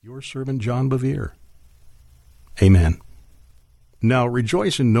your servant John Bevere. Amen. Now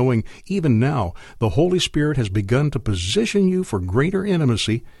rejoice in knowing, even now, the Holy Spirit has begun to position you for greater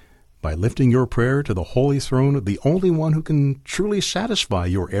intimacy by lifting your prayer to the holy throne of the only one who can truly satisfy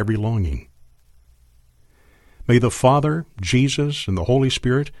your every longing. May the Father, Jesus, and the Holy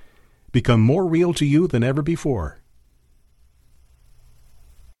Spirit become more real to you than ever before.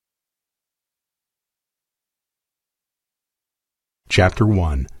 Chapter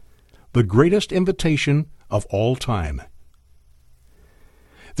 1. The Greatest Invitation of All Time.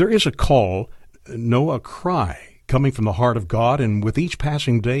 There is a call, no, a cry, coming from the heart of God, and with each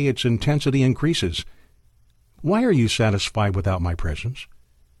passing day its intensity increases. Why are you satisfied without my presence?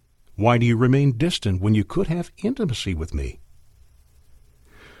 Why do you remain distant when you could have intimacy with me?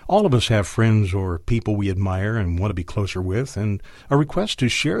 All of us have friends or people we admire and want to be closer with, and a request to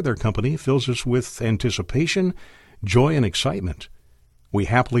share their company fills us with anticipation, joy, and excitement. We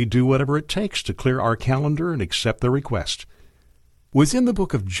happily do whatever it takes to clear our calendar and accept their request. Within the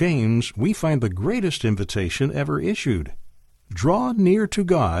book of James, we find the greatest invitation ever issued. Draw near to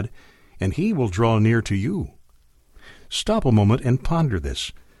God, and He will draw near to you. Stop a moment and ponder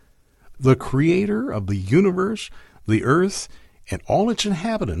this. The Creator of the universe, the earth, and all its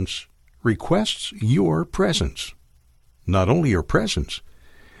inhabitants requests your presence. Not only your presence,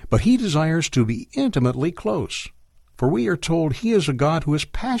 but He desires to be intimately close. For we are told He is a God who is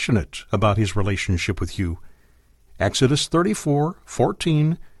passionate about His relationship with you. Exodus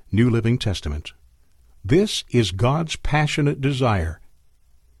 34:14, New Living Testament. This is God's passionate desire.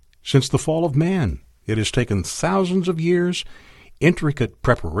 Since the fall of man, it has taken thousands of years, intricate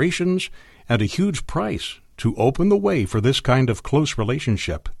preparations, and a huge price to open the way for this kind of close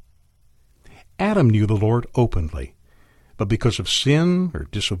relationship. Adam knew the Lord openly, but because of sin or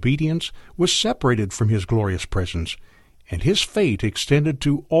disobedience was separated from His glorious presence, and his fate extended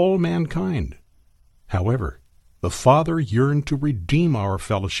to all mankind. However, the Father yearned to redeem our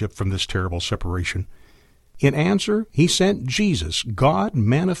fellowship from this terrible separation. In answer, He sent Jesus, God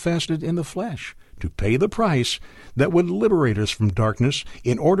manifested in the flesh, to pay the price that would liberate us from darkness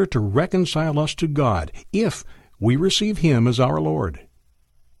in order to reconcile us to God, if we receive Him as our Lord.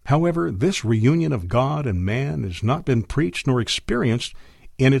 However, this reunion of God and man has not been preached nor experienced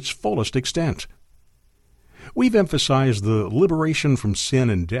in its fullest extent. We've emphasized the liberation from sin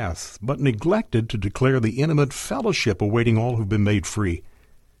and death, but neglected to declare the intimate fellowship awaiting all who've been made free.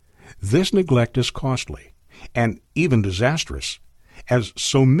 This neglect is costly, and even disastrous, as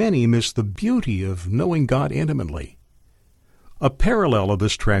so many miss the beauty of knowing God intimately. A parallel of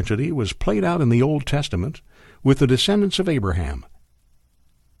this tragedy was played out in the Old Testament with the descendants of Abraham.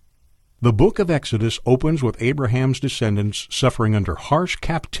 The book of Exodus opens with Abraham's descendants suffering under harsh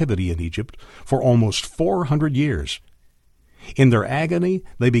captivity in Egypt for almost 400 years. In their agony,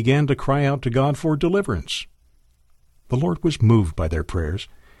 they began to cry out to God for deliverance. The Lord was moved by their prayers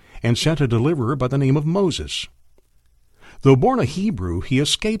and sent a deliverer by the name of Moses. Though born a Hebrew, he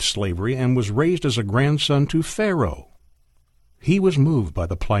escaped slavery and was raised as a grandson to Pharaoh. He was moved by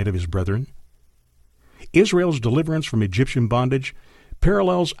the plight of his brethren. Israel's deliverance from Egyptian bondage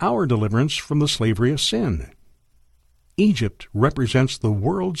parallels our deliverance from the slavery of sin. Egypt represents the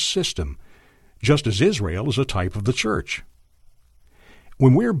world's system, just as Israel is a type of the church.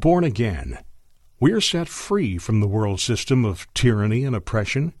 When we're born again, we're set free from the world system of tyranny and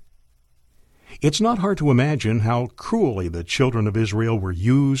oppression. It's not hard to imagine how cruelly the children of Israel were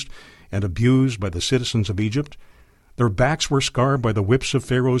used and abused by the citizens of Egypt. Their backs were scarred by the whips of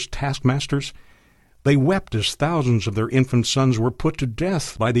Pharaoh's taskmasters. They wept as thousands of their infant sons were put to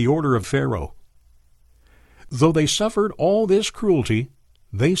death by the order of Pharaoh. Though they suffered all this cruelty,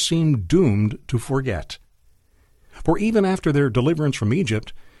 they seemed doomed to forget. For even after their deliverance from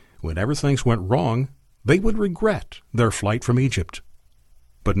Egypt, whenever things went wrong, they would regret their flight from Egypt.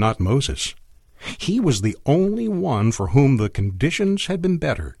 But not Moses. He was the only one for whom the conditions had been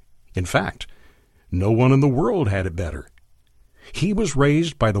better. In fact, no one in the world had it better. He was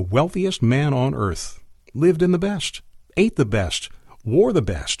raised by the wealthiest man on earth, lived in the best, ate the best, wore the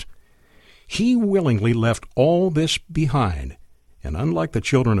best. He willingly left all this behind, and unlike the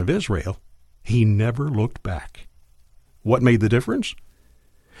children of Israel, he never looked back. What made the difference?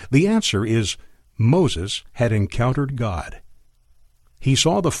 The answer is Moses had encountered God. He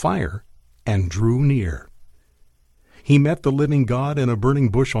saw the fire and drew near. He met the living God in a burning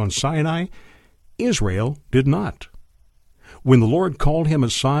bush on Sinai. Israel did not. When the Lord called him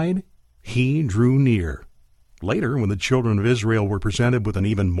aside, he drew near. Later, when the children of Israel were presented with an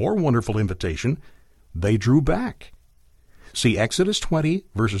even more wonderful invitation, they drew back. See Exodus 20,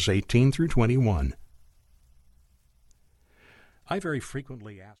 verses 18 through 21. I very frequently ask